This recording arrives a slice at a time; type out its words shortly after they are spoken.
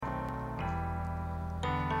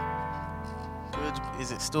Good.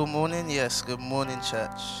 Is it still morning? Yes. Good morning,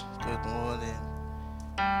 church. Good morning.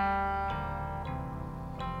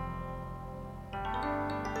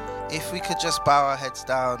 If we could just bow our heads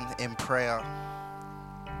down in prayer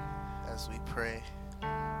as we pray.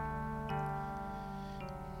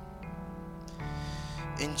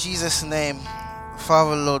 In Jesus' name,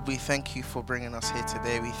 Father, Lord, we thank you for bringing us here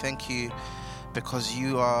today. We thank you because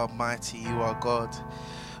you are mighty, you are God.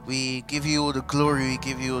 We give you all the glory, we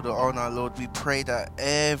give you all the honor, Lord. We pray that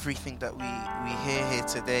everything that we hear here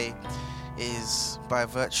today is by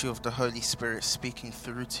virtue of the Holy Spirit speaking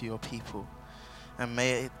through to your people. And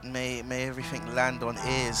may everything land on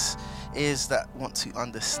ears that want to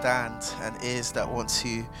understand, and ears that want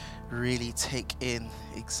to really take in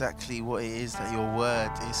exactly what it is that your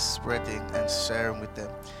word is spreading and sharing with them.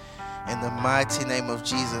 In the mighty name of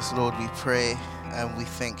Jesus, Lord, we pray and we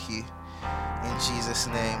thank you. In Jesus'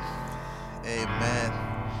 name, amen.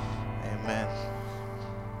 Amen.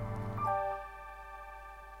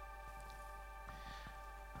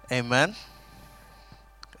 Amen.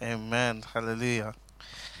 Amen. Hallelujah.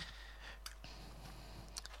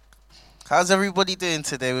 How's everybody doing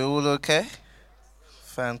today? We're all okay?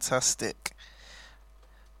 Fantastic.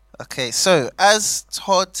 Okay, so as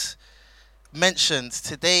Todd mentioned,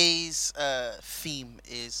 today's theme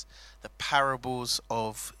is the parables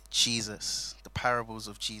of Jesus. The parables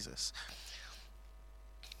of Jesus.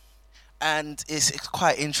 And it's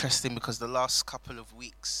quite interesting because the last couple of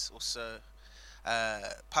weeks or so,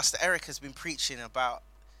 Pastor Eric has been preaching about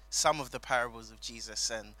some of the parables of Jesus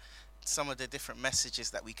and some of the different messages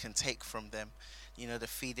that we can take from them. You know, the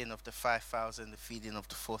feeding of the 5,000, the feeding of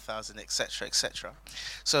the 4,000, etc., etc.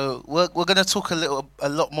 So we're going to talk a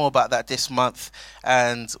lot more about that this month,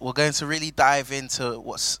 and we're going to really dive into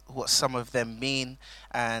what some of them mean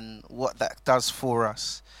and what that does for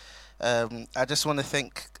us. I just want to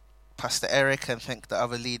thank Pastor Eric and thank the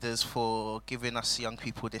other leaders for giving us young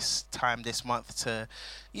people this time this month to,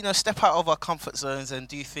 you know, step out of our comfort zones and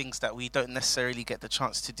do things that we don't necessarily get the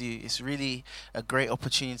chance to do. It's really a great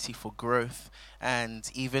opportunity for growth, and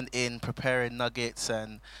even in preparing nuggets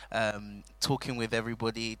and talking with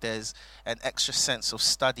everybody, there's an extra sense of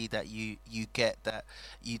study that you get that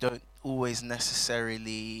you don't always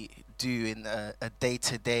necessarily do in a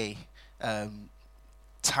day-to-day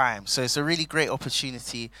time. So it's a really great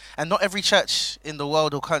opportunity, and not every church in the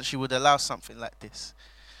world or country would allow something like this.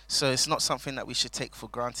 So it's not something that we should take for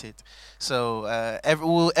granted. So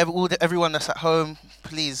everyone that's at home,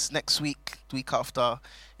 please, next week, week after,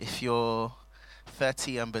 if you're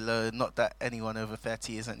 30 and below, not that anyone over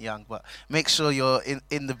 30 isn't young, but make sure you're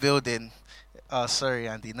in the building. Oh, sorry,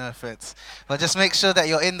 Andy, no offense. But just make sure that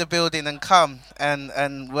you're in the building and come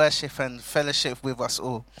and worship and fellowship with us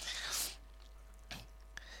all.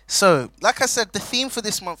 So, like I said, the theme for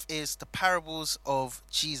this month is the parables of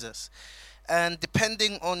Jesus. And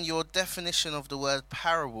depending on your definition of the word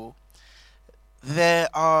parable, there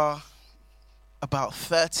are about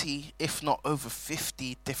 30, if not over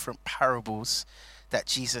 50 different parables that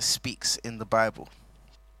Jesus speaks in the Bible.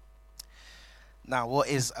 Now, what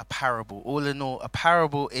is a parable? All in all, a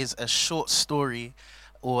parable is a short story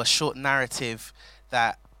or a short narrative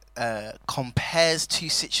that compares two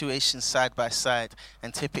situations side by side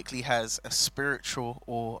and typically has a spiritual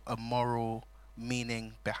or a moral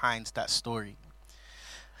meaning behind that story.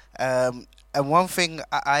 And one thing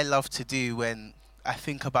I love to do when I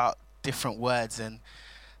think about different words, and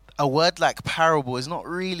a word like parable is not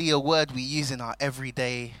really a word we use in our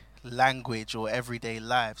everyday language or everyday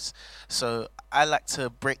lives. So I like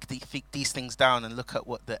to break these things down and look at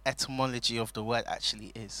what the etymology of the word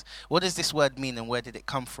actually is. What does this word mean and where did it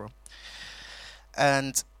come from?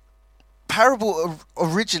 And parable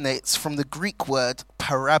originates from the Greek word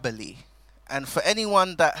parabole. And for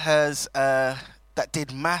anyone that has that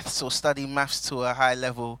did maths or studied maths to a high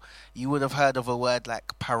level, you would have heard of a word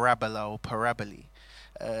like parabola or parabole.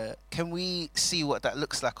 Can we see what that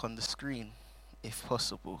looks like on the screen, if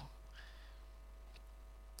possible?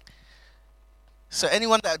 So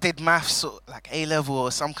anyone that did maths or like A-level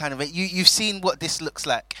or some kind of it, you've seen what this looks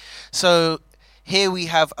like. So here we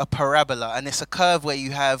have a parabola, and it's a curve where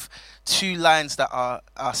you have two lines that are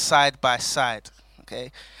side by side.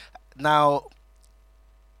 Okay. Now,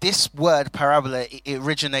 this word parabola, it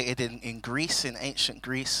originated in Greece, in ancient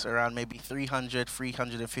Greece, around maybe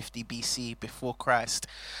 350 BC before Christ.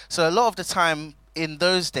 So a lot of the time in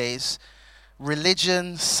those days,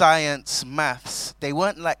 religion, science, maths, they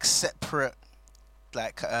weren't like separate,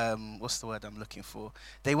 like, what's the word I'm looking for?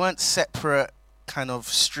 They weren't separate kind of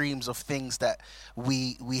streams of things that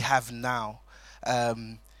we have now.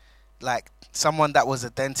 Like someone that was a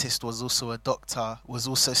dentist was also a doctor, was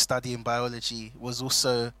also studying biology, was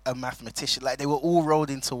also a mathematician. Like they were all rolled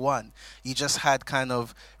into one. You just had kind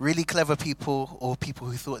of really clever people or people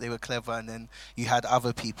who thought they were clever, and then you had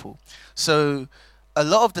other people. So a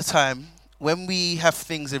lot of the time when we have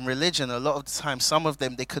things in religion, a lot of the time some of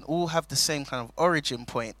them, they can all have the same kind of origin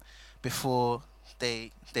point before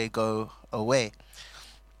they go away.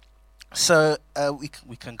 So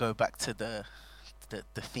we can go back to the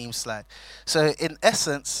theme slide. So in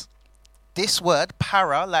essence, this word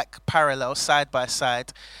para, like parallel, side by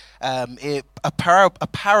side, a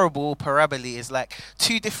parable, parabole is like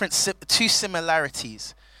two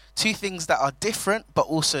similarities, two things that are different but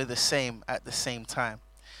also the same at the same time.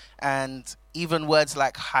 And even words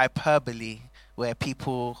like hyperbole, where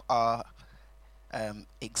people are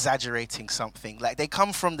exaggerating something, like they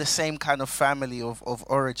come from the same kind of family of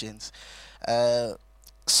origins.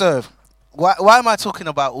 So why am I talking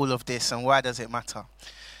about all of this, and why does it matter?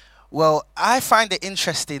 Well, I find it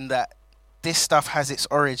interesting that this stuff has its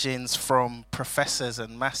origins from professors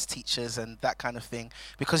and maths teachers and that kind of thing,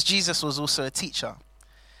 because Jesus was also a teacher.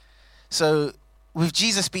 So with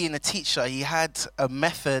Jesus being a teacher, he had a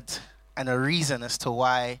method and a reason as to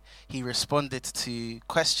why he responded to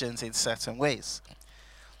questions in certain ways.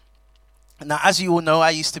 Now, as you all know, I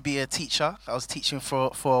used to be a teacher. I was teaching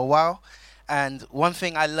for a while. And one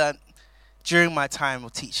thing I learned during my time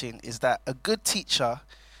of teaching is that a good teacher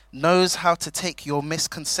knows how to take your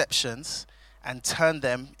misconceptions and turn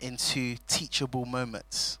them into teachable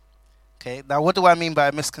moments. Okay, now what do I mean by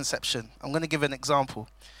a misconception? I'm going to give an example.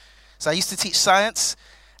 So I used to teach science,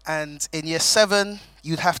 and in year 7,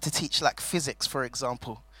 you'd have to teach like physics, for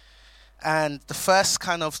example. And the first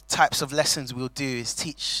kind of types of lessons we'll do is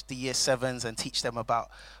teach the year 7s and teach them about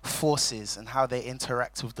forces and how they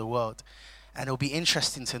interact with the world. And it'll be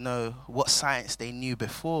interesting to know what science they knew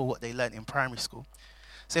before, what they learned in primary school.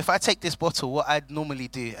 So if I take this bottle, what I'd normally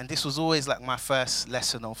do, and this was always like my first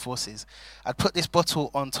lesson on forces, I'd put this bottle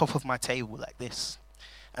on top of my table like this.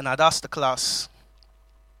 And I'd ask the class,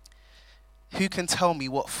 who can tell me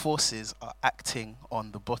what forces are acting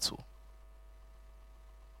on the bottle?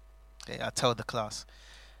 Okay, I tell the class.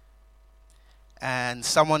 And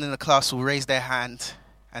someone in the class will raise their hand,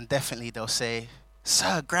 and definitely they'll say,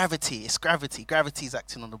 "Sir, gravity, it's gravity. Gravity's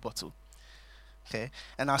acting on the bottle." Okay,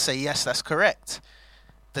 and I'll say, "Yes, that's correct.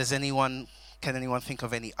 Can anyone think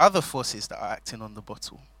of any other forces that are acting on the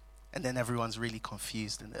bottle?" And then everyone's really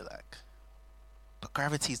confused, and they're like, "But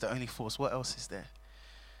gravity is the only force. What else is there?"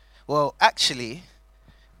 Well, actually,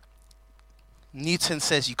 Newton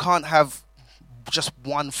says you can't have just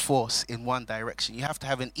one force in one direction. You have to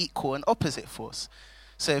have an equal and opposite force.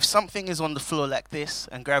 So if something is on the floor like this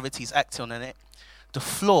and gravity is acting on it, the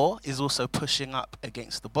floor is also pushing up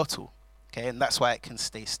against the bottle. Okay, and that's why it can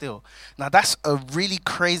stay still. Now, that's a really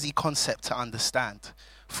crazy concept to understand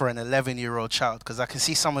for an 11-year-old child, because I can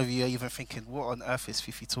see some of you are even thinking, what on earth is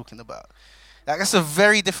Fifi talking about? Like, that's a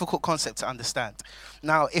very difficult concept to understand.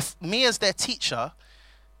 Now, if me as their teacher,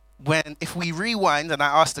 if we rewind and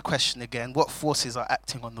I ask the question again, what forces are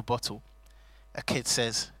acting on the bottle? A kid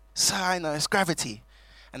says, "Sir, I know, it's gravity."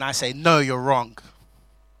 And I say, "No, you're wrong.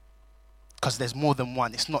 Because there's more than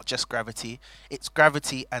one. It's not just gravity. It's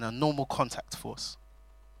gravity and a normal contact force."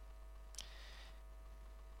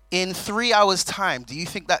 In 3 hours' time, do you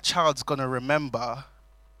think that child's going to remember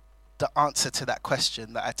the answer to that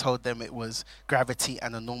question that I told them it was gravity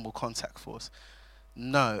and a normal contact force?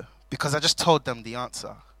 No, because I just told them the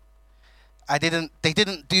answer. They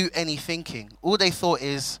didn't do any thinking. All they thought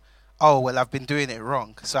is, "Oh, well, I've been doing it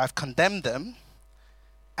wrong." So I've condemned them,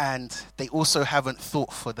 and they also haven't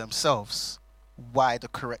thought for themselves why the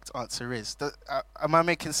correct answer is. Am I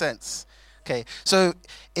making sense? Okay, so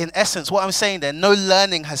in essence, what I'm saying there, no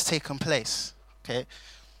learning has taken place. Okay,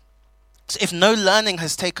 so if no learning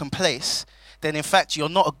has taken place, then in fact, you're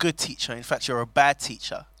not a good teacher. In fact, you're a bad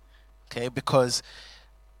teacher. Okay, because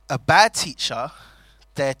a bad teacher,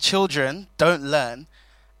 their children don't learn,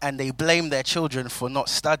 and they blame their children for not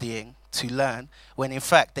studying to learn, when in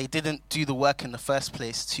fact they didn't do the work in the first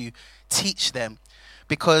place to teach them.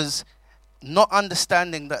 Because not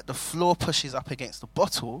understanding that the floor pushes up against the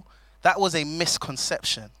bottle, that was a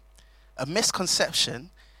misconception. A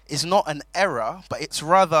misconception is not an error, but it's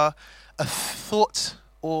rather a thought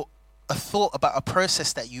about a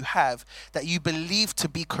process that you have that you believe to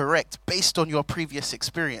be correct based on your previous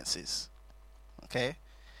experiences. Okay?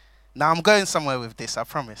 Now I'm going somewhere with this, I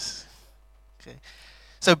promise. Okay?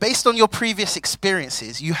 So based on your previous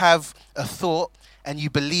experiences, you have a thought and you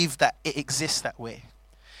believe that it exists that way.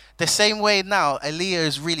 The same way now, Aaliyah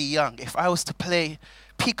is really young. If I was to play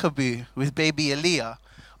peekaboo with baby Aaliyah,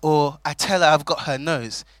 or I tell her I've got her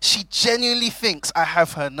nose, she genuinely thinks I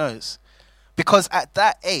have her nose. Because at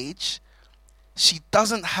that age, she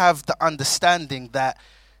doesn't have the understanding that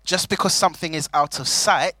just because something is out of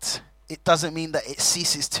sight, it doesn't mean that it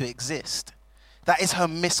ceases to exist. That is her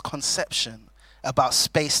misconception about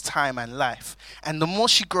space, time, and life. And the more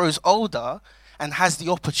she grows older and has the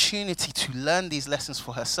opportunity to learn these lessons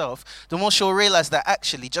for herself, the more she'll realize that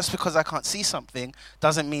actually, just because I can't see something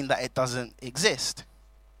doesn't mean that it doesn't exist.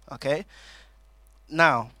 Okay?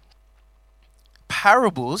 Now,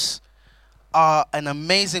 parables are an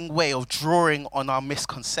amazing way of drawing on our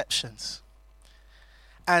misconceptions.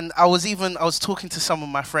 And I was talking to some of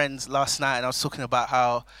my friends last night, and I was talking about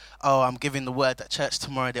how, I'm giving the word at church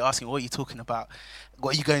tomorrow. They're asking, what are you talking about?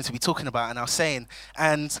 What are you going to be talking about? And I was saying,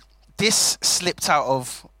 and this slipped out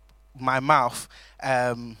of my mouth,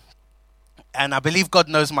 and I believe God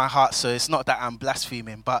knows my heart, so it's not that I'm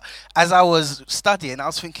blaspheming. But as I was studying, I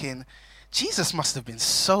was thinking, Jesus must have been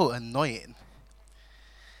so annoying.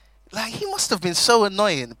 Like, he must have been so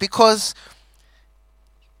annoying, because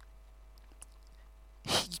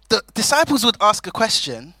the disciples would ask a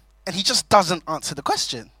question and he just doesn't answer the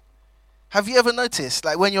question. Have you ever noticed,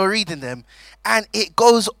 like, when you're reading them, and it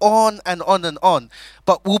goes on and on and on?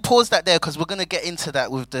 But we'll pause that there because we're going to get into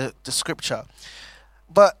that with the scripture.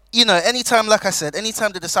 But, anytime, like I said,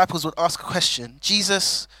 anytime the disciples would ask a question,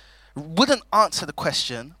 Jesus wouldn't answer the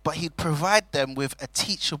question, but he'd provide them with a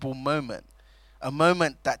teachable moment, a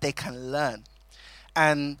moment that they can learn.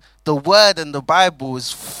 And the word and the Bible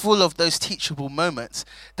is full of those teachable moments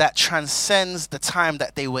that transcends the time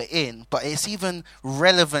that they were in, but it's even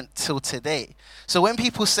relevant till today. So when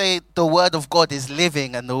people say the word of God is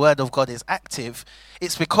living and the word of God is active,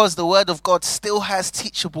 it's because the word of God still has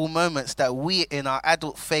teachable moments that we in our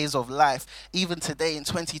adult phase of life, even today in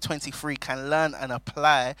 2023, can learn and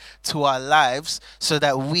apply to our lives so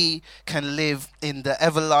that we can live in the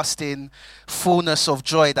everlasting fullness of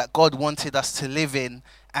joy that God wanted us to live in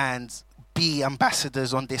and be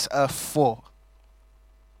ambassadors on this earth for.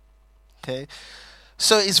 Okay?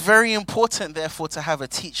 So it's very important, therefore, to have a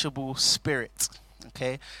teachable spirit.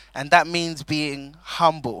 Okay? And that means being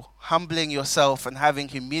humble, humbling yourself and having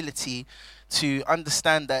humility to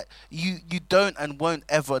understand that you don't and won't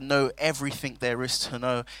ever know everything there is to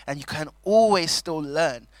know, and you can always still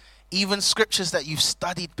learn. Even scriptures that you've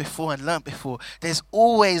studied before and learnt before, there's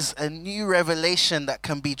always a new revelation that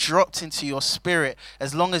can be dropped into your spirit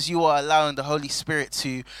as long as you are allowing the Holy Spirit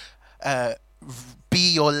to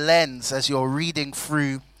be your lens as you're reading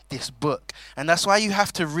through this book. And that's why you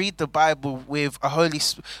have to read the Bible with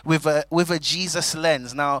a Jesus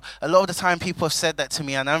lens. Now, a lot of the time people have said that to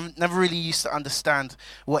me, and I've never really used to understand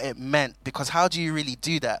what it meant, because how do you really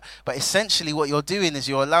do that? But essentially what you're doing is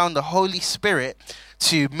you're allowing the Holy Spirit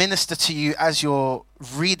to minister to you as you're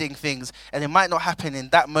reading things, and it might not happen in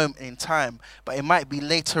that moment in time, but it might be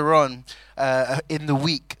later on in the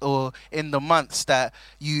week or in the months that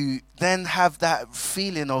you then have that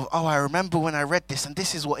feeling of, I remember when I read this and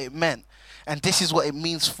this is what it meant, and this is what it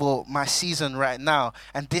means for my season right now,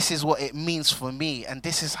 and this is what it means for me, and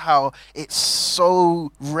this is how it's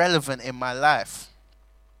so relevant in my life.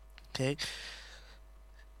 Okay?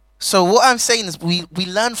 So what I'm saying is we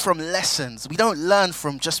learn from lessons. We don't learn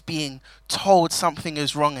from just being told something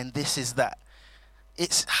is wrong and this is that.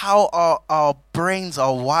 It's how our brains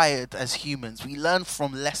are wired as humans. We learn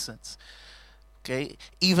from lessons. Okay?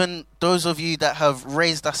 Even those of you that have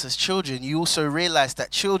raised us as children, you also realize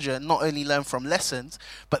that children not only learn from lessons,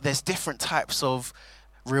 but there's different types of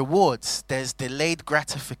rewards. There's delayed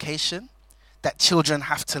gratification that children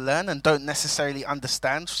have to learn and don't necessarily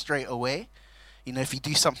understand straight away. If you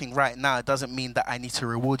do something right now, it doesn't mean that I need to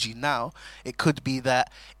reward you now. It could be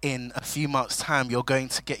that in a few months' time, you're going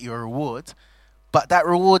to get your reward. But that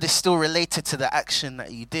reward is still related to the action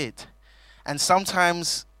that you did. And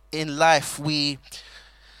sometimes in life, we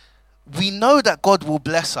know that God will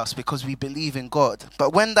bless us because we believe in God.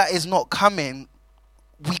 But when that is not coming,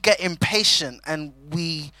 we get impatient and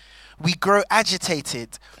we grow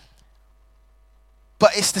agitated.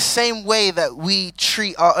 But it's the same way that we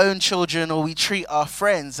treat our own children or we treat our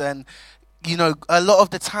friends. And, a lot of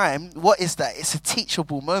the time, what is that? It's a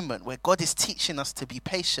teachable moment where God is teaching us to be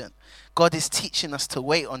patient. God is teaching us to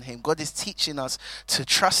wait on him. God is teaching us to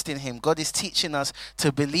trust in him. God is teaching us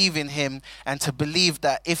to believe in him and to believe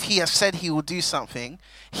that if he has said he will do something,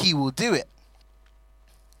 he will do it.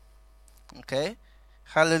 Okay?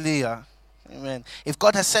 Hallelujah. Amen. If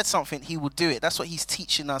God has said something, he will do it. That's what he's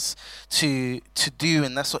teaching us to do,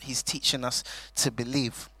 and that's what he's teaching us to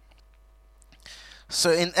believe.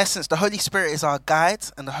 So in essence, the Holy Spirit is our guide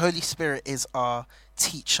and the Holy Spirit is our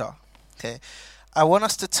teacher. Okay. I want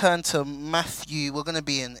us to turn to Matthew. We're going to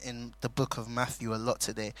be in the book of Matthew a lot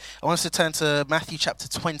today. I want us to turn to Matthew chapter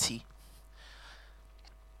 20.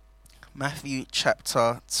 Matthew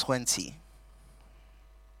chapter 20.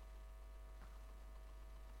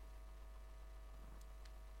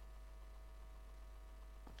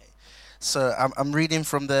 So I'm reading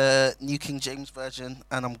from the New King James Version,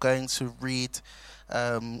 and I'm going to read.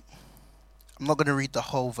 I'm not going to read the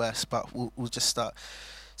whole verse, but we'll just start.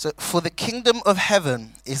 So, for the kingdom of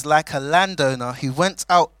heaven is like a landowner who went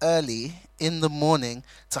out early in the morning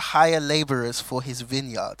to hire laborers for his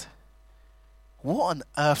vineyard. What on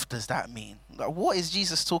earth does that mean? Like, what is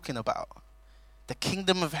Jesus talking about? The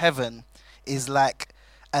kingdom of heaven is like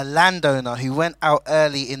a landowner who went out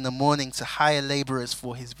early in the morning to hire laborers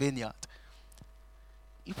for his vineyard.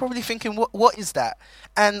 You're probably thinking, what is that?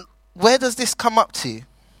 And where does this come up to?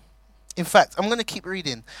 In fact, I'm going to keep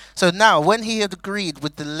reading. So now, when he had agreed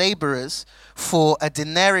with the laborers for a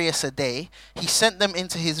denarius a day, he sent them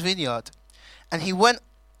into his vineyard. And he went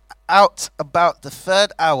out about the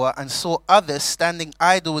third hour and saw others standing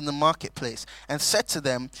idle in the marketplace, and said to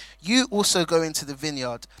them, "You also go into the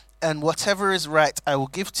vineyard, and whatever is right I will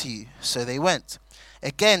give to you." So they went.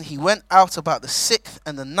 Again he went out about the 6th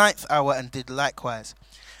and the 9th hour and did likewise.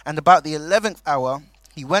 And about the 11th hour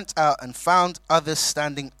he went out and found others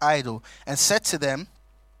standing idle, and said to them,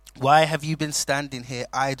 "Why have you been standing here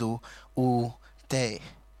idle all day?"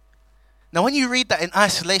 Now when you read that in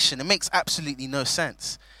isolation, it makes absolutely no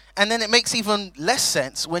sense. And then it makes even less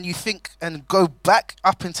sense when you think and go back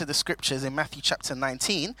up into the scriptures in Matthew chapter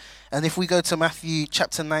 19. And if we go to Matthew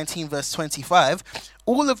chapter 19 verse 25,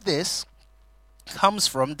 all of this comes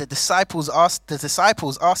from the disciples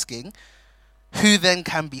asking, "Who then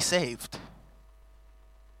can be saved?"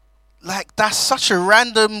 Like, that's such a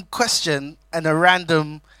random question and a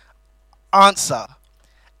random answer.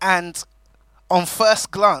 And on first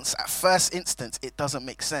glance, at first instance, it doesn't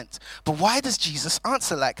make sense. But why does Jesus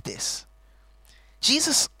answer like this?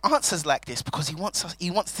 Jesus answers like this because he wants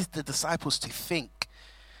the disciples to think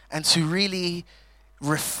and to really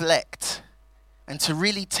reflect and to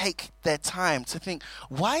really take their time to think,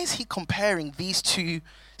 why is he comparing these two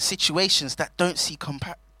situations that don't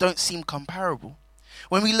seem comparable?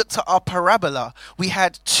 When we looked at our parabola, we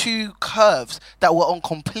had two curves that were on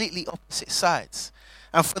completely opposite sides.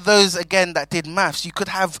 And for those, again, that did maths, you could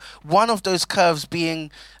have one of those curves being,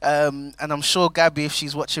 and I'm sure Gabby, if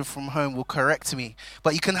she's watching from home, will correct me,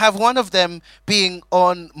 but you can have one of them being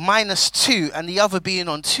on -2 and the other being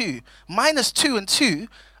on 2. -2 and 2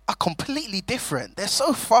 are completely different. They're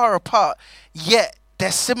so far apart, yet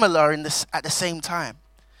they're similar at the same time.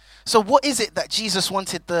 So what is it that Jesus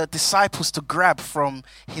wanted the disciples to grab from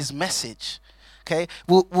his message? Okay,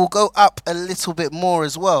 we'll go up a little bit more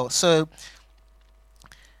as well. So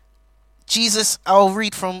Jesus, I'll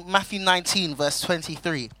read from Matthew 19, verse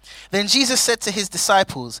 23. Then Jesus said to his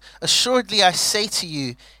disciples, "Assuredly I say to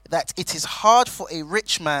you that it is hard for a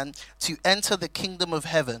rich man to enter the kingdom of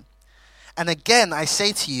heaven. And again I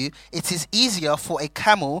say to you, it is easier for a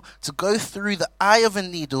camel to go through the eye of a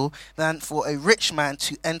needle than for a rich man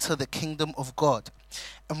to enter the kingdom of God."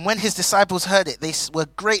 And when his disciples heard it, they were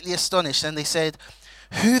greatly astonished, and they said,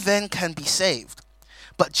 "Who then can be saved?"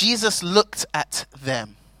 But Jesus looked at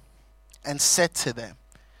them and said to them.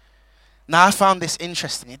 Now I found this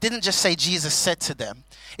interesting. It didn't just say Jesus said to them.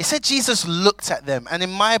 It said Jesus looked at them. And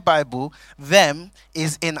in my Bible, "them"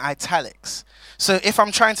 is in italics. So if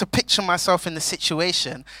I'm trying to picture myself in the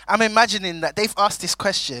situation, I'm imagining that they've asked this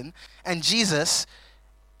question and Jesus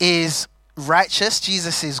is righteous,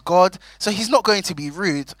 Jesus is God, so he's not going to be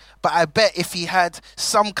rude. But I bet if he had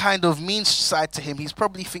some kind of mean side to him, he's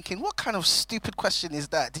probably thinking, what kind of stupid question is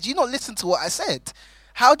that? Did you not listen to what I said?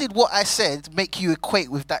 How did what I said make you equate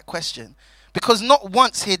with that question? Because not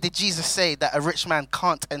once here did Jesus say that a rich man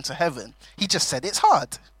can't enter heaven. He just said it's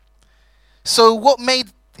hard. So what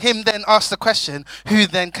made him then ask the question, who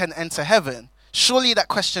then can enter heaven? Surely that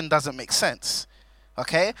question doesn't make sense.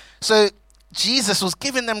 Okay? So Jesus was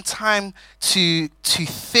giving them time to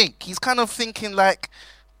think. He's kind of thinking like,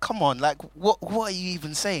 come on, like what are you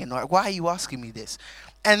even saying? Like, why are you asking me this?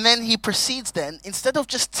 And then he proceeds then, instead of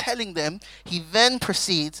just telling them, he then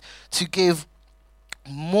proceeds to give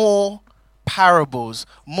more parables,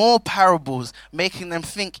 making them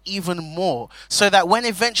think even more, so that when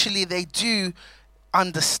eventually they do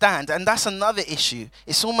understand, and that's another issue,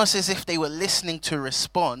 it's almost as if they were listening to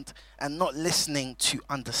respond and not listening to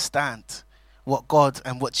understand what God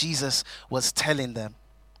and what Jesus was telling them.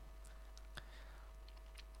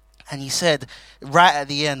 And he said, right at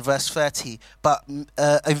the end, verse 30, but in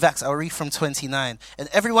fact, I'll read from 29. And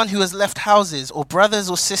everyone who has left houses, or brothers,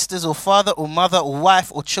 or sisters, or father, or mother, or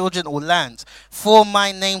wife, or children, or lands, for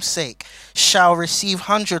my name's sake, shall receive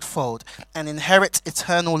hundredfold and inherit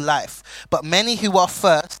eternal life. But many who are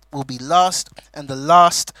first will be last, and the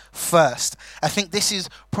last first. I think this is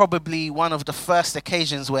probably one of the first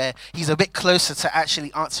occasions where he's a bit closer to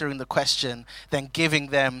actually answering the question than giving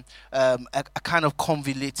them a kind of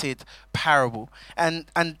convoluted parable. And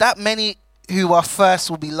that many who are first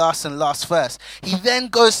will be last and last first. He then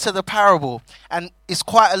goes to the parable, and it's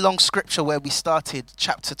quite a long scripture where we started,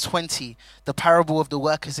 chapter 20, the parable of the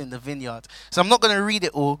workers in the vineyard. So I'm not going to read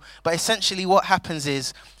it all, but essentially what happens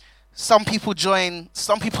is some people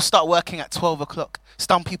start working at 12 o'clock.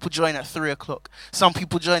 Some people join at 3 o'clock. Some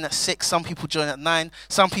people join at 6. Some people join at 9.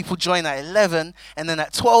 Some people join at 11. And then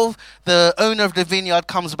at 12, the owner of the vineyard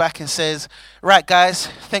comes back and says, right, guys,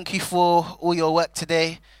 thank you for all your work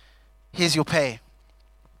today. Here's your pay.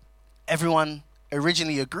 Everyone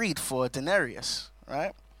originally agreed for a denarius,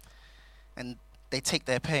 right? And they take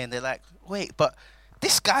their pay and they're like, wait, but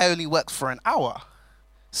this guy only worked for an hour.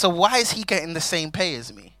 So why is he getting the same pay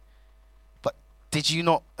as me? But did you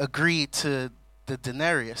not agree to the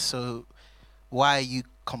denarius? So why are you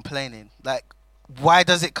complaining? Like, why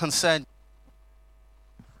does it concern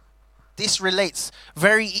you? This relates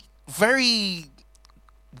very, very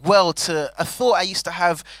well to a thought I used to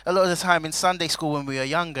have a lot of the time in Sunday school when we were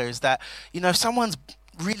younger, is that, if someone's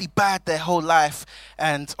really bad their whole life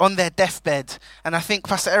and on their deathbed, and I think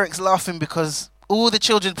Pastor Eric's laughing because all the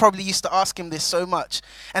children probably used to ask him this so much,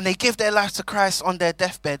 and they give their life to Christ on their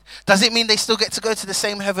deathbed, does it mean they still get to go to the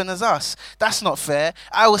same heaven as us? That's not fair.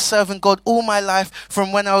 I was serving God all my life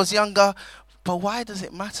from when I was younger, but why does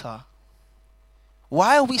it matter?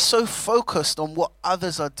 Why are we so focused on what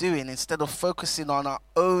others are doing instead of focusing on our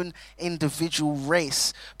own individual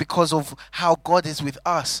race because of how God is with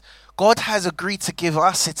us? God has agreed to give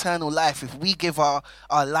us eternal life if we give our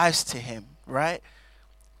lives to him, right?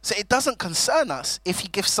 So it doesn't concern us if he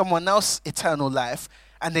gives someone else eternal life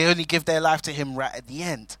and they only give their life to him right at the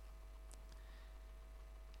end.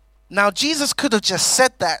 Now, Jesus could have just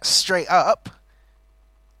said that straight up,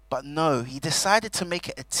 but no, he decided to make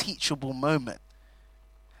it a teachable moment.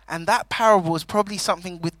 And that parable is probably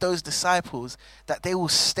something with those disciples that they will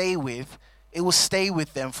stay with. It will stay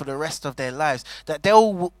with them for the rest of their lives. That they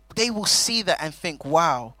will see that and think,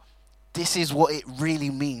 wow, this is what it really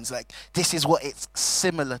means. Like, this is what it's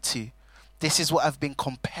similar to. This is what I've been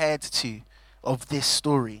compared to of this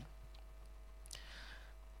story.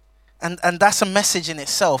 And that's a message in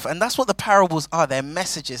itself. And that's what the parables are. They're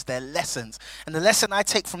messages, they're lessons. And the lesson I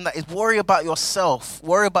take from that is worry about yourself.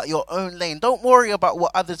 Worry about your own lane. Don't worry about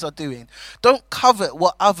what others are doing. Don't covet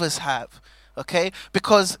what others have. Okay?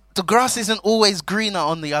 Because the grass isn't always greener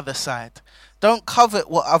on the other side. Don't covet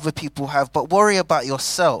what other people have, but worry about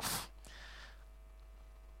yourself.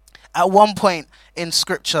 At one point in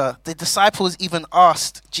scripture, the disciples even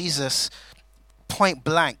asked Jesus point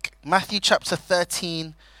blank. Matthew chapter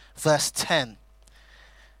 13, verse 10.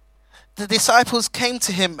 The disciples came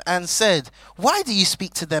to him and said, why do you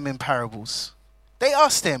speak to them in parables? They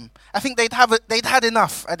asked him. I think they'd had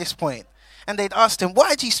enough at this point. And they'd asked him,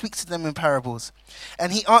 why do you speak to them in parables?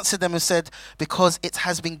 And he answered them and said, because it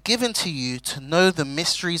has been given to you to know the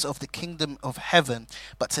mysteries of the kingdom of heaven,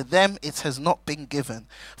 but to them it has not been given.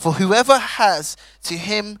 For whoever has, to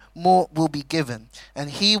him more will be given, and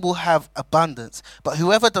he will have abundance. But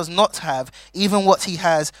whoever does not have, even what he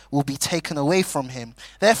has will be taken away from him.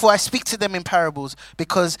 Therefore I speak to them in parables,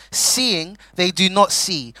 because seeing they do not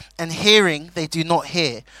see, and hearing they do not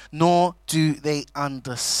hear, nor do they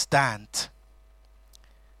understand.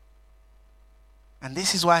 And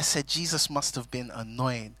this is why I said Jesus must have been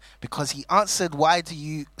annoying, because he answered, why do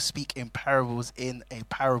you speak in parables in a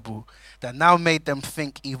parable? That now made them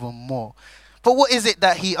think even more. But what is it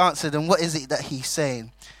that he answered, and what is it that he's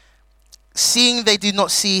saying? Seeing they do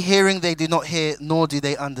not see, hearing they do not hear, nor do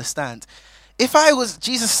they understand. If I was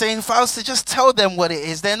to just tell them what it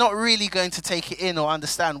is, they're not really going to take it in or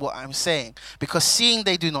understand what I'm saying. Because seeing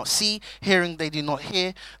they do not see, hearing they do not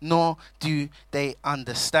hear, nor do they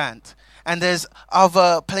understand. And there's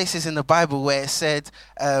other places in the Bible where it said,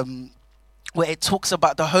 where it talks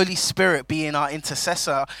about the Holy Spirit being our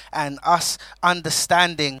intercessor and us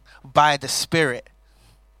understanding by the Spirit.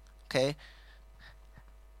 Okay?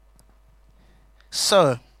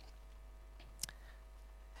 So,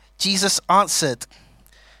 Jesus answered.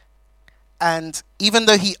 And even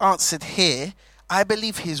though he answered here, I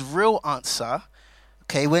believe his real answer,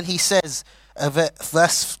 okay, when he says,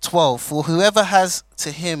 Verse 12, for whoever has,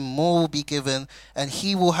 to him more will be given, and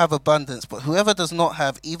he will have abundance. But whoever does not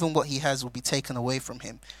have, even what he has will be taken away from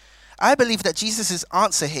him. I believe that Jesus'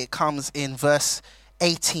 answer here comes in verse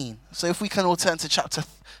 18. So if we can all turn to chapter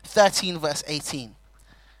 13, verse 18.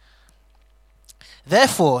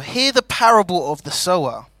 Therefore, hear the parable of the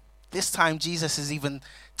sower. This time Jesus has even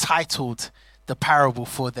titled the parable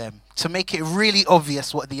for them to make it really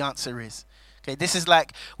obvious what the answer is. Okay, this is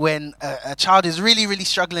like when a child is really, really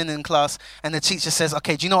struggling in class and the teacher says,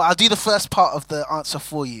 okay, do you know what? I'll do the first part of the answer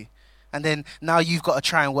for you. And then now you've got to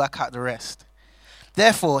try and work out the rest.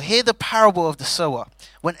 Therefore, hear the parable of the sower.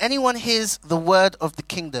 When anyone hears the word of the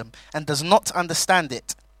kingdom and does not understand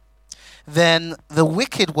it, then the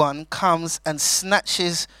wicked one comes and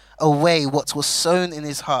snatches away what was sown in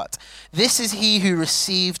his heart. This is he who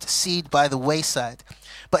received seed by the wayside.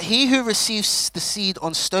 But he who receives the seed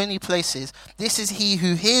on stony places, this is he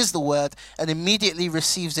who hears the word and immediately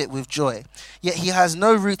receives it with joy. Yet he has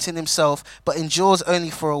no root in himself, but endures only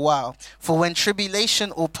for a while. For when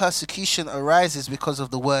tribulation or persecution arises because of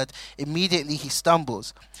the word, immediately he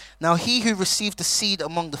stumbles. Now he who received the seed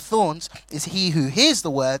among the thorns is he who hears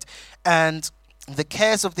the word, and the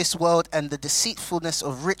cares of this world and the deceitfulness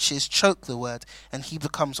of riches choke the word, and he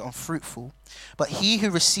becomes unfruitful. But he who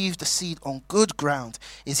received the seed on good ground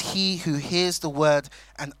is he who hears the word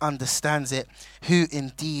and understands it, who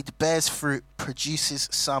indeed bears fruit, produces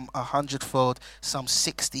some 100-fold, some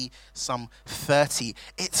 60, some 30.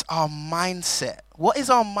 It's our mindset. What is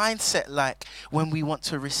our mindset like when we want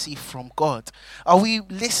to receive from God? Are we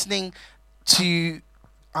listening to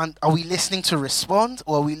respond,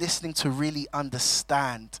 or are we listening to really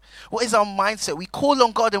understand? What is our mindset? We call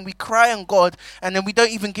on God and we cry on God, and then we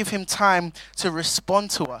don't even give him time to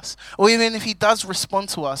respond to us. Or even if he does respond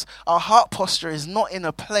to us, our heart posture is not in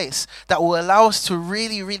a place that will allow us to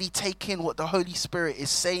really, really take in what the Holy Spirit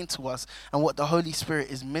is saying to us and what the Holy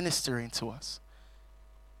Spirit is ministering to us.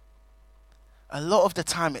 A lot of the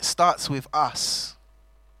time it starts with us.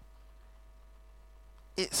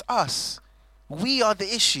 It's us. We are the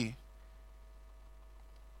issue.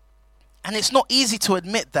 And it's not easy to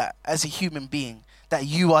admit that as a human being, that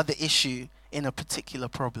you are the issue in a particular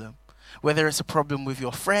problem. Whether it's a problem with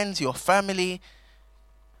your friends, your family,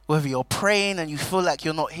 whether you're praying and you feel like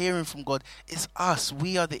you're not hearing from God, it's us.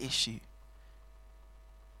 We are the issue.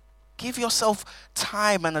 Give yourself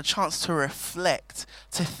time and a chance to reflect,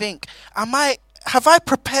 to think, have I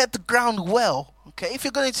prepared the ground well? Okay, if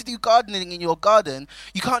you're going to do gardening in your garden,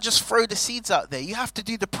 you can't just throw the seeds out there. You have to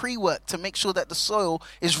do the pre-work to make sure that the soil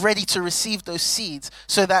is ready to receive those seeds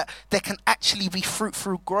so that there can actually be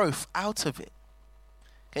fruitful growth out of it.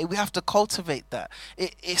 Okay, we have to cultivate that.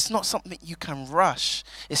 It's not something you can rush.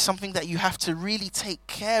 It's something that you have to really take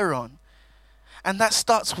care on. And that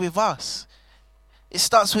starts with us. It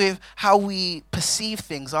starts with how we perceive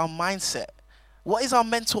things, our mindset. What is our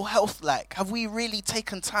mental health like? Have we really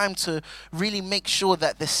taken time to really make sure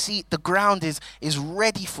that the ground is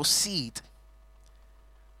ready for seed?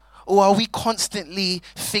 Or are we constantly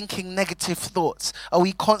thinking negative thoughts? Are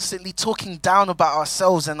we constantly talking down about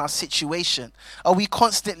ourselves and our situation? Are we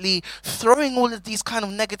constantly throwing all of these kind of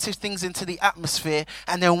negative things into the atmosphere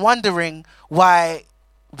and then wondering why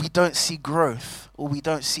we don't see growth or we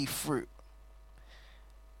don't see fruit?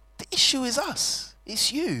 The issue is us.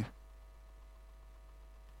 It's you.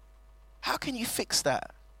 How can you fix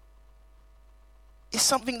that? It's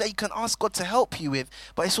something that you can ask God to help you with,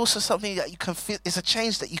 but it's also something that you can. It's a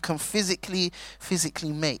change that you can physically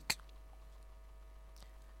make.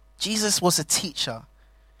 Jesus was a teacher,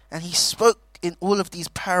 and he spoke in all of these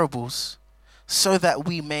parables so that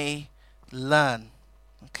we may learn.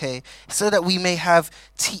 Okay, so that we may have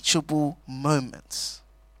teachable moments.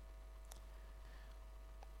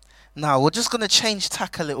 Now we're just going to change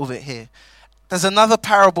tack a little bit here. There's another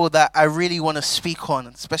parable that I really want to speak on,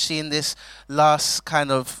 especially in this last kind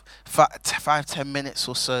of 5-10 minutes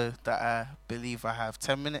or so that I believe I have.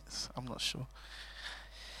 10 minutes? I'm not sure.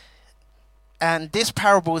 And this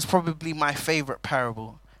parable is probably my favorite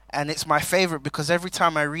parable. And it's my favorite because every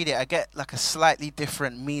time I read it, I get like a slightly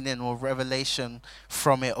different meaning or revelation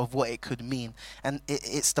from it of what it could mean. And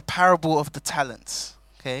it's the parable of the talents.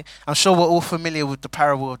 Okay? I'm sure we're all familiar with the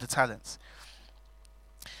parable of the talents.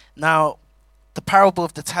 Now, the parable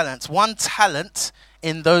of the talents. One talent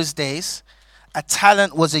in those days, a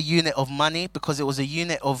talent was a unit of money because it was a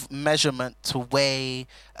unit of measurement to weigh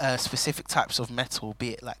specific types of metal,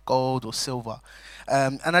 be it like gold or silver.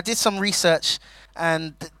 And I did some research,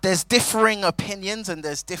 and there's differing opinions and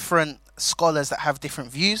there's different scholars that have different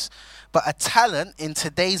views. But a talent in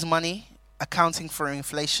today's money, accounting for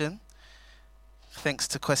inflation, thanks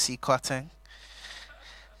to Kwesi Kwarteng,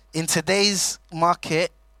 In today's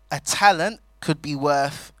market, a talent could be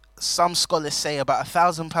worth, some scholars say, about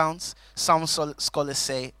 £1,000. Some scholars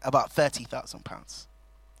say about £30,000.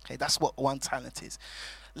 Okay, that's what one talent is.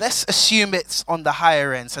 Let's assume it's on the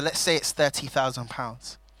higher end. So let's say it's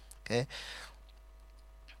 £30,000. Okay.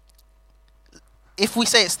 If we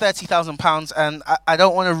say it's £30,000, and I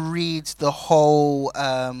don't want to read the whole,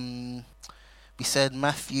 we said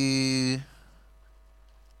Matthew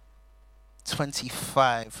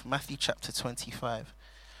 25, Matthew chapter 25.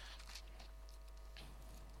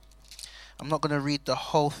 I'm not going to read the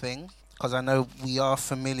whole thing because I know we are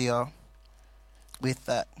familiar with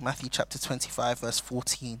that. Matthew chapter 25 verse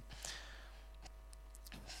 14.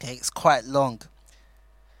 Okay, it's quite long,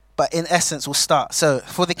 but in essence we'll start. So,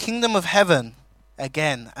 for the kingdom of heaven,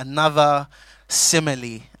 again, another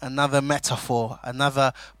simile, another metaphor,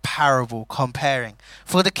 another parable comparing.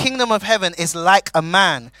 For the kingdom of heaven is like a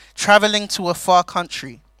man traveling to a far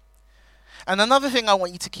country. And another thing I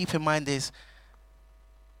want you to keep in mind is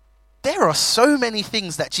there are so many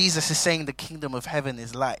things that Jesus is saying the kingdom of heaven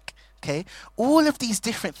is like. Okay, all of these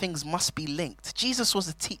different things must be linked. Jesus was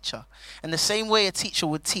a teacher, and the same way a teacher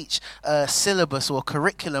would teach a syllabus or a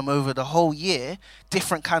curriculum over the whole year,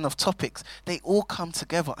 different kind of topics, they all come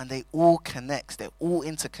together and they all connect. They're all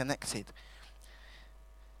interconnected.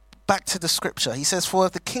 Back to the scripture. He says, for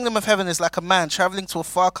the kingdom of heaven is like a man traveling to a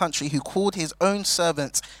far country who called his own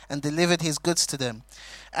servants and delivered his goods to them.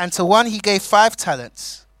 And to one he gave 5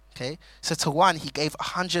 talents. Okay, so to one he gave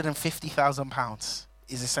 £150,000.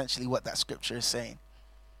 Is essentially what that scripture is saying,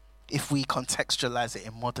 if we contextualize it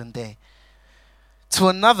in modern day. To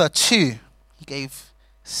another 2, he gave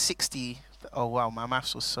 60. Oh wow, my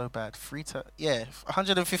maths was so bad.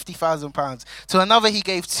 £150,000. To another he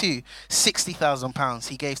gave 2, £60,000.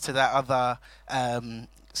 He gave to that other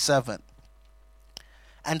servant.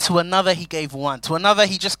 And to another he gave 1. To another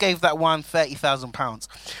he just gave that one £30,000.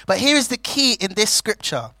 But here is the key in this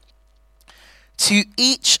scripture. To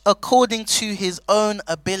each according to his own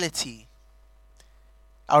ability.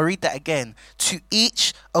 I'll read that again. To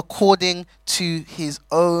each according to his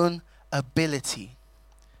own ability.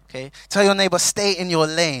 Okay? Tell your neighbor, stay in your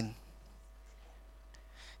lane.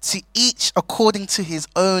 To each according to his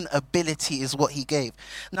own ability is what he gave.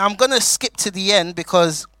 Now I'm going to skip to the end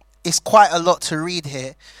because it's quite a lot to read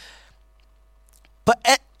here.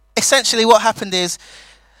 But essentially what happened is,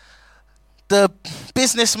 the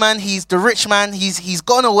businessman, he's the rich man, he's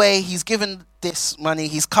gone away, he's given this money,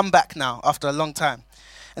 he's come back now after a long time.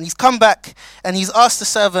 And he's come back and he's asked the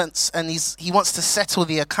servants and he wants to settle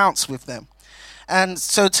the accounts with them. And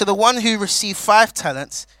so to the one who received 5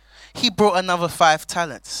 talents, he brought another 5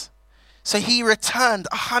 talents. So he returned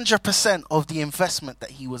 100% of the investment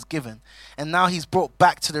that he was given. And now he's brought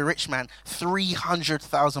back to the rich man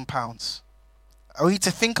 £300,000. I want you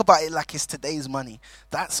to think about it like it's today's money.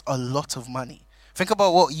 That's a lot of money. Think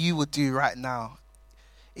about what you would do right now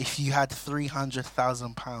if you had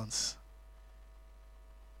 £300,000.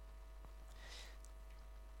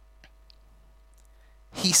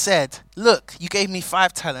 He said, look, you gave me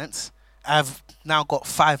 5 talents. I've now got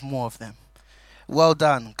 5 more of them. Well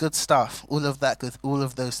done. Good stuff. All of that good. All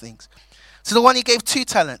of those things. To the one he gave 2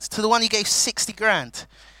 talents. To the one he gave 60 grand.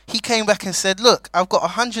 He came back and said, look, I've got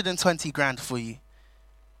 120 grand for you.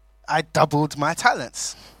 I doubled my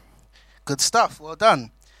talents. Good stuff. Well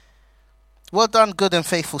done. Well done, good and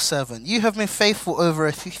faithful servant. You have been faithful over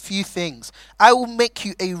a few things. I will make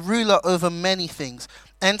you a ruler over many things.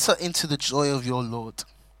 Enter into the joy of your Lord.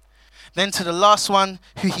 Then to the last one,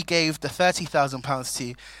 who he gave the £30,000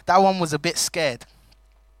 to, that one was a bit scared.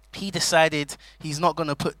 He decided he's not going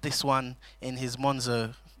to put this one in his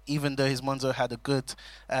Monzo, even though his Monzo had a good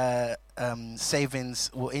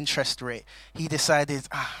savings or interest rate. He decided,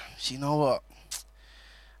 you know what?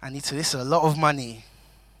 This is a lot of money.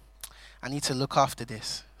 I need to look after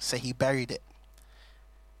this. So he buried it.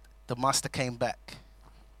 The master came back.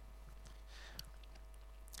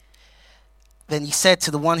 Then he said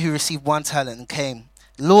to the one who received 1 talent and came,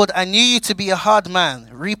 Lord, I knew you to be a hard man,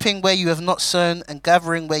 reaping where you have not sown and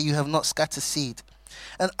gathering where you have not scattered seed.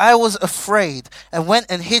 And I was afraid and went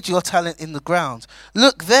and hid your talent in the ground.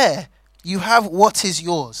 Look there, you have what is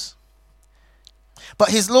yours.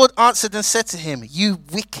 But his Lord answered and said to him, you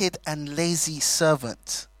wicked and lazy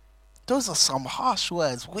servant. Those are some harsh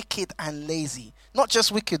words, wicked and lazy. Not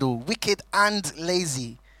just wicked, wicked and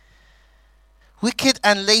lazy. Wicked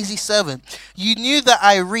and lazy servant. You knew that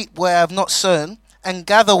I reap where I have not sown and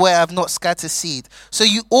gather where I have not scattered seed. So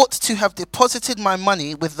you ought to have deposited my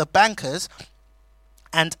money with the bankers,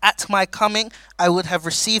 And at my coming, I would have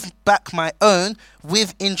received back my own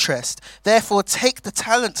with interest. Therefore, take the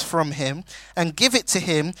talents from him and give it to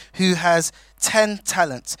him who has 10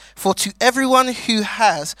 talents. For to everyone who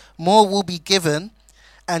has, more will be given,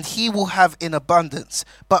 and he will have in abundance.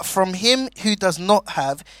 But from him who does not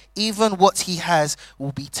have, even what he has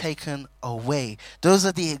will be taken away. Those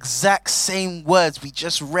are the exact same words we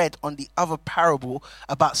just read on the other parable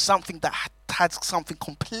about something that had something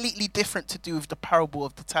completely different to do with the parable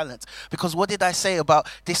of the talents. Because what did I say about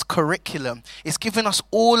this curriculum? It's giving us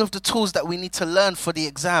all of the tools that we need to learn for the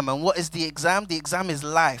exam. And what is the exam? The exam is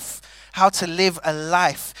life. How to live a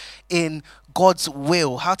life in God's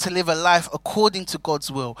will, how to live a life according to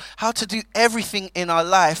God's will, how to do everything in our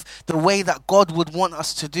life the way that God would want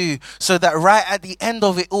us to do, so that right at the end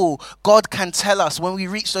of it all, God can tell us when we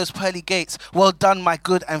reach those pearly gates, well done, my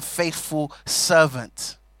good and faithful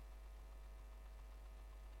servant.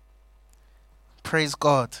 Praise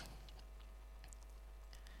God.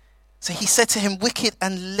 So he said to him, wicked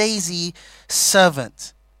and lazy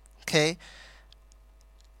servant. Okay.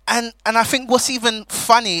 And I think what's even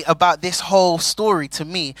funny about this whole story to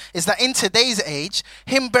me is that in today's age,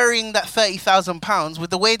 him burying that £30,000 with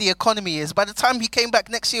the way the economy is, by the time he came back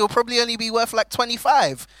next year, will probably only be worth like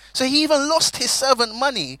 25. So he even lost his servant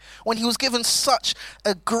money when he was given such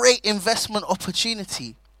a great investment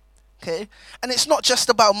opportunity. Okay, and it's not just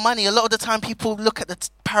about money. A lot of the time people look at the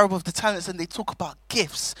parable of the talents and they talk about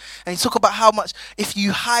gifts. And they talk about how much if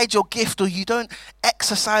you hide your gift or you don't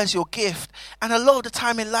exercise your gift. And a lot of the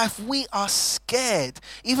time in life we are scared.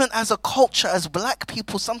 Even as a culture, as black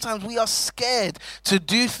people, sometimes we are scared to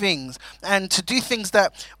do things and to do things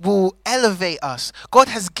that will elevate us. God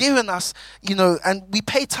has given us, and we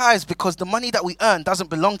pay tithes because the money that we earn doesn't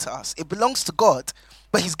belong to us. It belongs to God.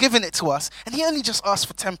 But he's given it to us, and he only just asked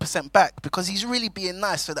for 10% back because he's really being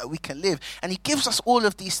nice so that we can live. And he gives us all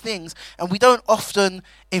of these things, and we don't often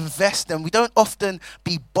invest them. We don't often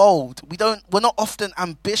be bold. We're not often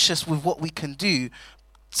ambitious with what we can do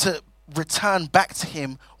to return back to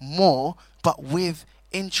him more, but with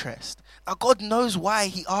interest. Now, God knows why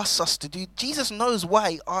he asks us to do, Jesus knows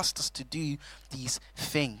why he asked us to do these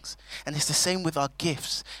things. And it's the same with our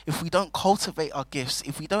gifts. If we don't cultivate our gifts,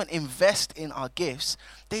 if we don't invest in our gifts,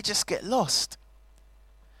 they just get lost.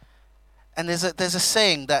 And there's a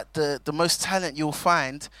saying that the most talent you'll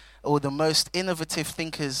find, or the most innovative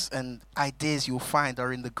thinkers and ideas you'll find,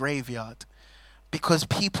 are in the graveyard. Because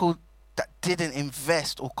people that didn't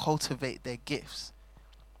invest or cultivate their gifts,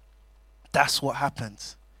 that's what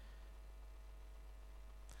happens.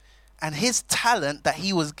 And his talent that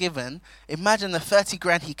he was given, imagine the 30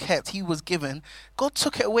 grand he kept, he was given, God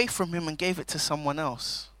took it away from him and gave it to someone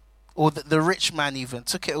else. Or the rich man even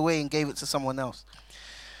took it away and gave it to someone else.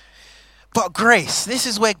 But grace, this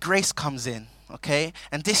is where grace comes in, okay?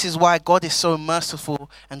 And this is why God is so merciful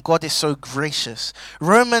and God is so gracious.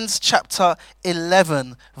 Romans chapter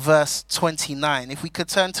 11, verse 29. If we could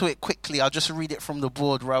turn to it quickly, I'll just read it from the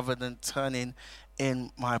board rather than turning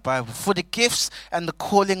in my Bible. For the gifts and the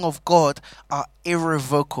calling of God are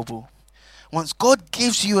irrevocable. Once God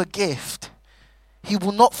gives you a gift, he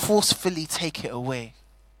will not forcefully take it away.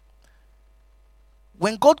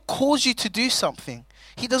 When God calls you to do something,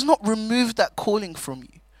 he does not remove that calling from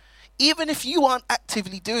you. Even if you aren't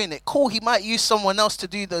actively doing it, cool, he might use someone else to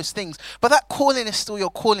do those things. But that calling is still your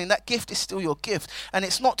calling. That gift is still your gift. And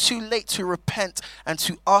it's not too late to repent and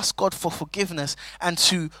to ask God for forgiveness and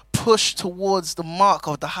to push towards the mark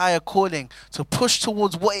of the higher calling, to push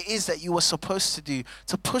towards what it is that you were supposed to do,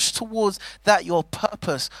 to push towards that your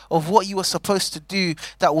purpose of what you were supposed to do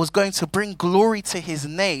that was going to bring glory to his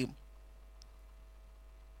name.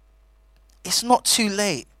 It's not too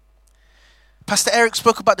late. Pastor Eric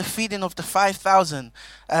spoke about the feeding of the 5,000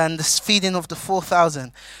 and the feeding of the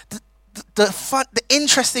 4,000. The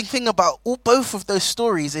interesting thing about both of those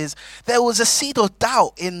stories is there was a seed of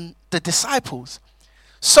doubt in the disciples.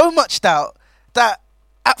 So much doubt that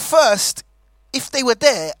at first, if they were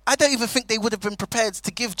there, I don't even think they would have been prepared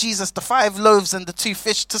to give Jesus the 5 loaves and the 2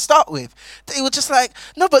 fish to start with. They were just like,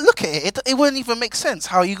 no, but look at it. It wouldn't even make sense.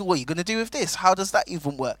 What are you going to do with this? How does that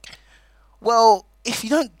even work? Well, if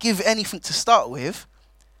you don't give anything to start with,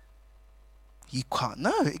 you can't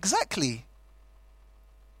know. Exactly.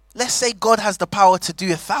 Let's say God has the power to do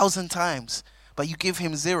 1,000 times, but you give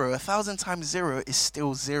him 0. 1,000 times 0 is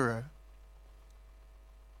still 0.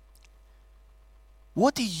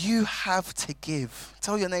 What do you have to give?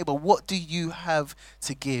 Tell your neighbor, what do you have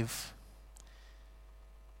to give?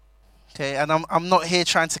 Okay, and I'm not here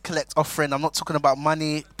trying to collect offering. I'm not talking about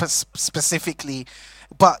money specifically,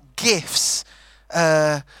 but gifts.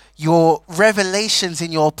 Your revelations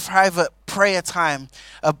in your private prayer time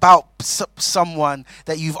about someone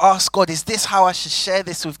that you've asked God, is this how I should share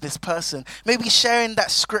this with this person? Maybe sharing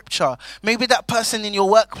that scripture. Maybe that person in your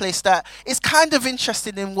workplace that is kind of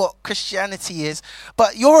interested in what Christianity is,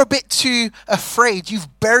 but you're a bit too afraid. You've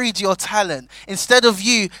buried your talent. Instead of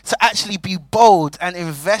you to actually be bold and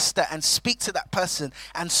invest that and speak to that person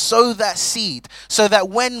and sow that seed, so that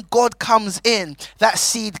when God comes in, that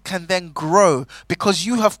seed can then grow, because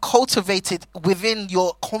you have cultivated within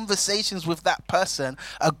your conversations with that person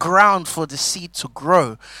a ground for the seed to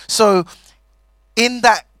grow. So in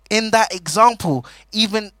that example,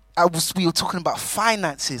 even we were talking about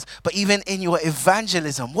finances, but even in your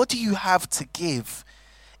evangelism, what do you have to give?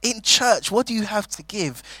 In church, what do you have to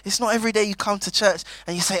give? It's not every day you come to church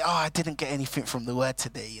and you say, "Oh, I didn't get anything from the word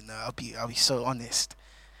today." You know, I'll be so honest.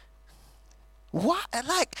 What?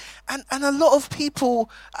 And a lot of people,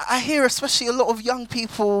 I hear, especially a lot of young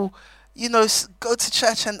people, go to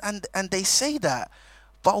church and they say that.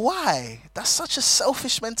 But why? That's such a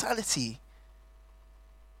selfish mentality.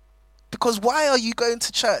 Because why are you going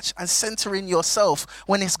to church and centering yourself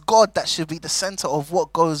when it's God that should be the center of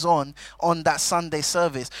what goes on that Sunday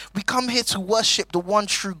service? We come here to worship the one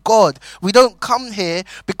true God. We don't come here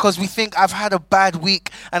because we think, I've had a bad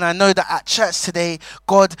week and I know that at church today,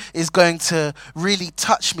 God is going to really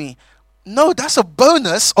touch me. No, that's a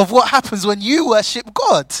bonus of what happens when you worship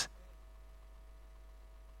God.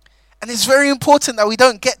 And it's very important that we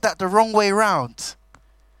don't get that the wrong way around.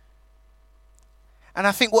 And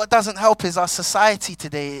I think what doesn't help is our society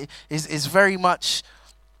today is very much,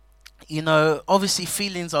 obviously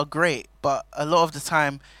feelings are great, but a lot of the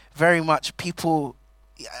time, very much people,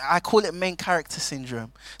 I call it main character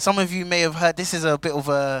syndrome. Some of you may have heard, this is a bit of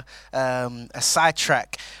a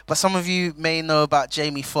sidetrack, but some of you may know about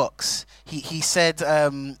Jamie Foxx. He said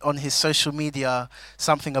on his social media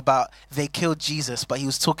something about they killed Jesus, but he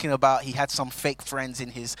was talking about he had some fake friends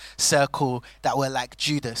in his circle that were like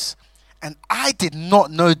Judas. And I did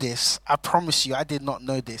not know this. I promise you, I did not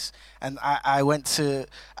know this. And I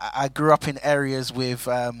grew up in areas with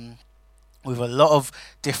a lot of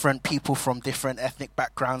different people from different ethnic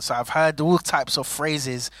backgrounds. So I've heard all types of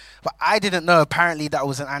phrases, but I didn't know apparently that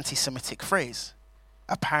was an anti-Semitic phrase.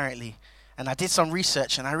 Apparently. And I did some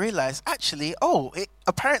research and I realized, actually,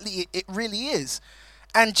 apparently it really is.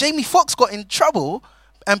 And Jamie Foxx got in trouble.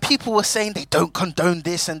 And people were saying they don't condone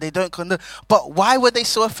this and they don't condone. But why were they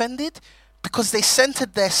so offended? Because they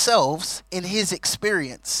centered themselves in his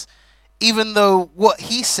experience, even though what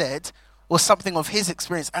he said was something of his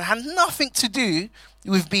experience and had nothing to do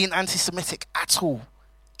with being anti-Semitic at all,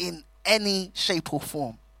 in any shape or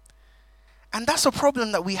form. And that's a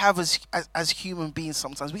problem that we have as human beings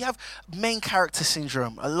sometimes. We have main character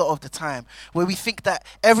syndrome a lot of the time, where we think that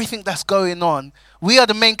everything that's going on, we are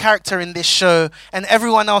the main character in this show, and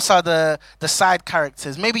everyone else are the side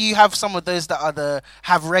characters. Maybe you have some of those that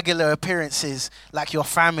have regular appearances, like your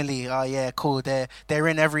family. Oh yeah, cool. They're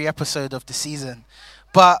in every episode of the season.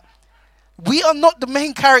 But we are not the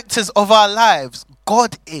main characters of our lives.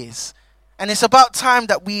 God is. And it's about time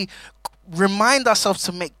that we remind ourselves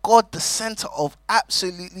to make God the center of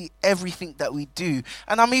absolutely everything that we do.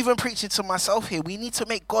 And I'm even preaching to myself here. We need to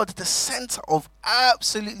make God the center of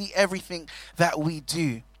absolutely everything that we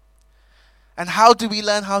do. And how do we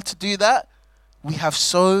learn how to do that? We have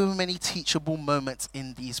so many teachable moments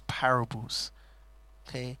in these parables.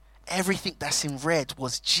 Okay? Everything that's in red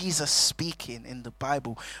was Jesus speaking in the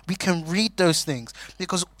Bible. We can read those things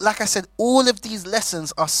because, like I said, all of these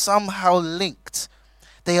lessons are somehow linked.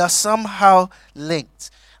 They are somehow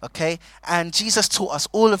linked, okay? And Jesus taught us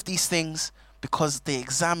all of these things because the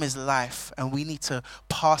exam is life and we need to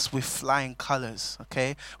pass with flying colors,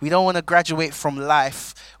 okay? We don't want to graduate from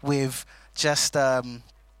life with just a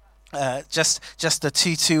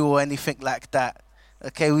tutu or anything like that,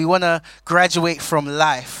 okay? We want to graduate from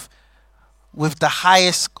life with the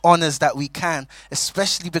highest honors that we can,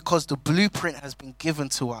 especially because the blueprint has been given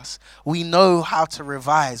to us. We know how to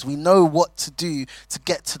revise. We know what to do to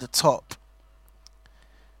get to the top.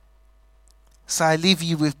 So I leave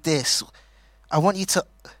you with this. I want you to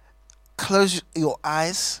close your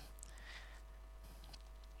eyes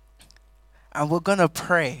and we're going to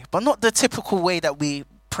pray, but not the typical way that we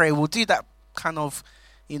pray. We'll do that kind of,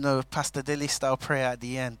 Pastor Dilly style prayer at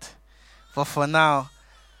the end. But for now,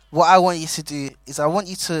 what I want you to do is I want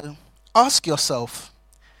you to ask yourself,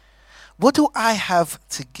 what do I have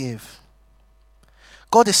to give?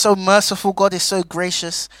 God is so merciful. God is so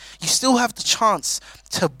gracious. You still have the chance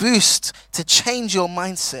to boost, to change your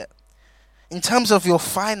mindset in terms of your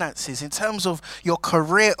finances, in terms of your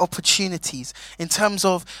career opportunities, in terms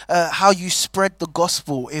of how you spread the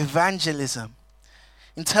gospel, evangelism.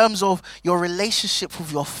 in terms of your relationship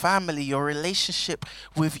with your family, your relationship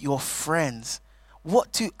with your friends.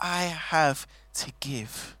 What do I have to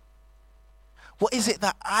give? What is it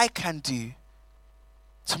that I can do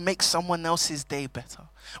to make someone else's day better?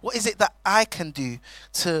 What is it that I can do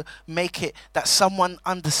to make it that someone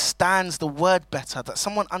understands the word better, that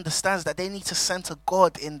someone understands that they need to center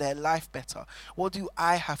God in their life better? What do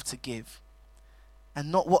I have to give?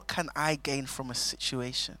 And not what can I gain from a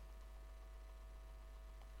situation?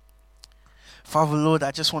 Father, Lord,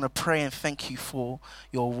 I just want to pray and thank you for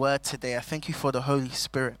your word today. I thank you for the Holy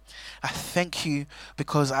Spirit. I thank you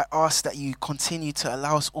because I ask that you continue to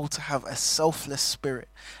allow us all to have a selfless spirit,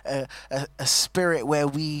 a spirit where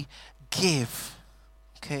we give,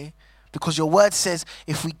 okay? Because your word says,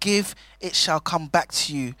 if we give, it shall come back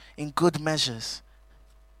to you in good measures.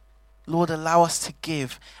 Lord, allow us to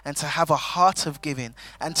give and to have a heart of giving,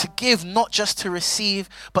 and to give not just to receive,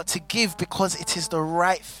 but to give because it is the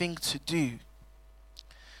right thing to do.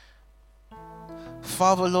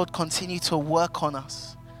 Father, Lord, continue to work on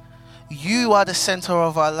us. You are the center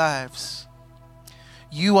of our lives.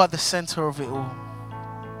 You are the center of it all.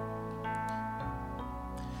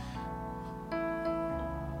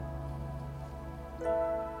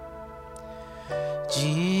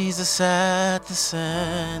 Jesus at the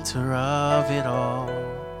center of it all.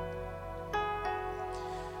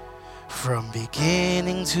 From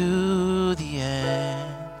beginning to the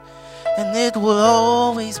end. And it will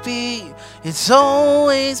always be, it's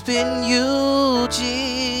always been you,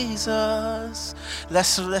 Jesus.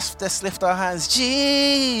 Let's lift our hands.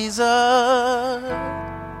 Jesus.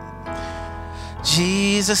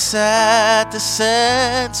 Jesus at the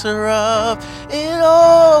center of it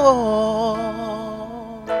all.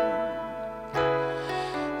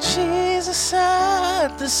 Jesus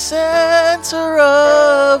at the center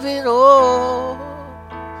of it all.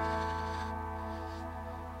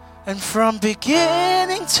 And from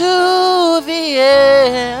beginning to the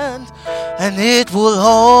end, and it will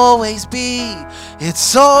always be,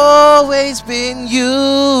 it's always been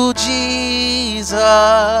you, Jesus.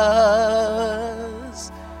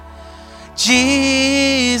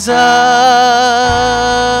 Jesus,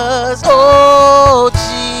 oh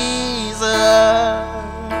Jesus.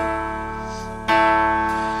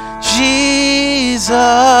 Jesus.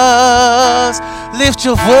 Lift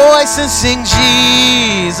your voice and sing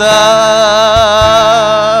Jesus.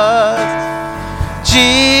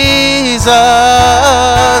 Jesus.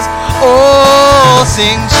 Oh,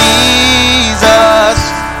 sing Jesus.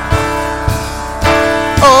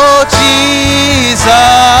 Oh,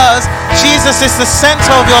 Jesus. Jesus is the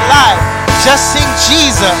center of your life. Just sing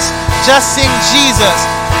Jesus. Just sing Jesus.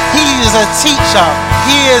 He is a teacher.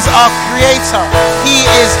 He is our creator. He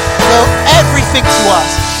is everything to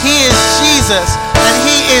us. He is Jesus, and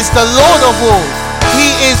He is the Lord of all. He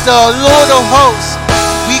is the Lord of hosts.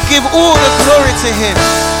 We give all the glory to Him.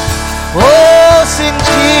 Oh, sing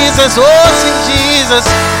Jesus. Oh, sing Jesus.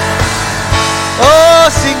 Oh,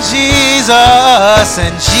 sing Jesus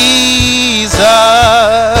and Jesus.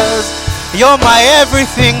 You're my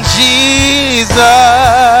everything, Jesus.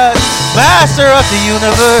 Master of the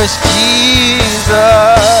universe, Jesus.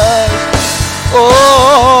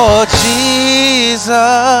 Oh, Jesus.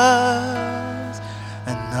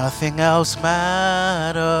 And nothing else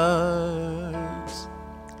matters.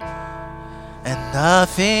 And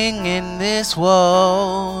nothing in this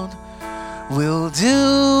world will do.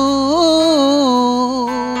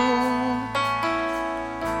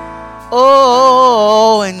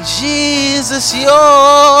 Oh, and Jesus,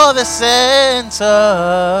 you're the center.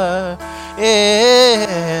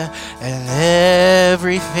 Yeah. And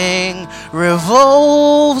everything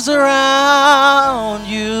revolves around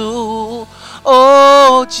you.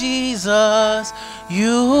 Oh, Jesus,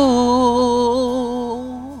 you.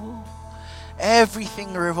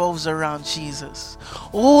 Everything revolves around Jesus.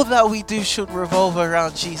 All that we do should revolve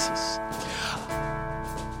around Jesus.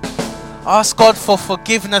 Ask God for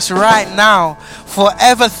forgiveness right now for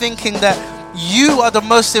ever thinking that you are the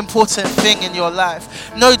most important thing in your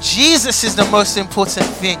life. No, Jesus is the most important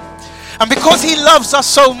thing. And because He loves us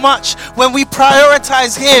so much, when we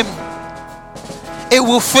prioritize Him, it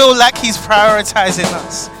will feel like He's prioritizing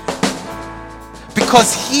us.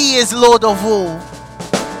 Because He is Lord of all.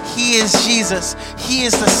 He is Jesus. He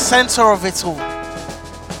is the center of it all.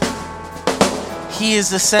 He is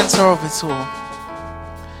the center of it all.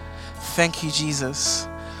 Thank you, Jesus.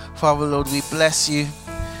 Father, Lord, we bless you.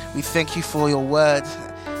 We thank you for your word.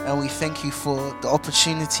 And we thank you for the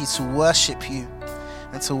opportunity to worship you.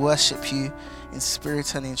 And to worship you in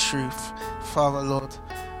spirit and in truth. Father, Lord,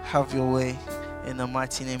 have your way. In the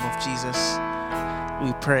mighty name of Jesus,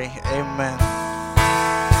 we pray. Amen.